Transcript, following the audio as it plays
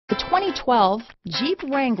2012 Jeep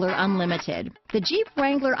Wrangler Unlimited. The Jeep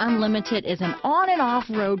Wrangler Unlimited is an on and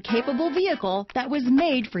off-road capable vehicle that was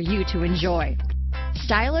made for you to enjoy.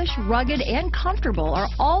 Stylish, rugged, and comfortable are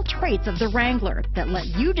all traits of the Wrangler that let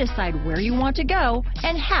you decide where you want to go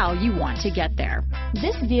and how you want to get there.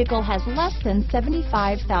 This vehicle has less than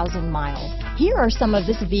 75,000 miles. Here are some of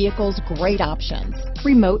this vehicle's great options: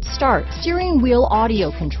 remote start, steering wheel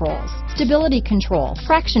audio controls, stability control,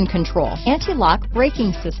 traction control, anti-lock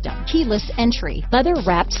braking system, keyless entry,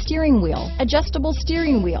 leather-wrapped steering wheel, adjustable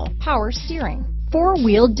steering wheel, power steering,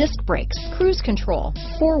 four-wheel disc brakes, cruise control,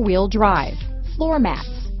 four-wheel drive, floor mats,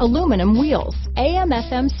 aluminum wheels,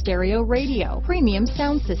 AM/FM stereo radio, premium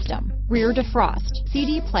sound system, rear defrost,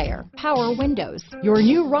 CD player, power windows. Your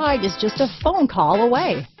new ride is just a phone call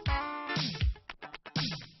away.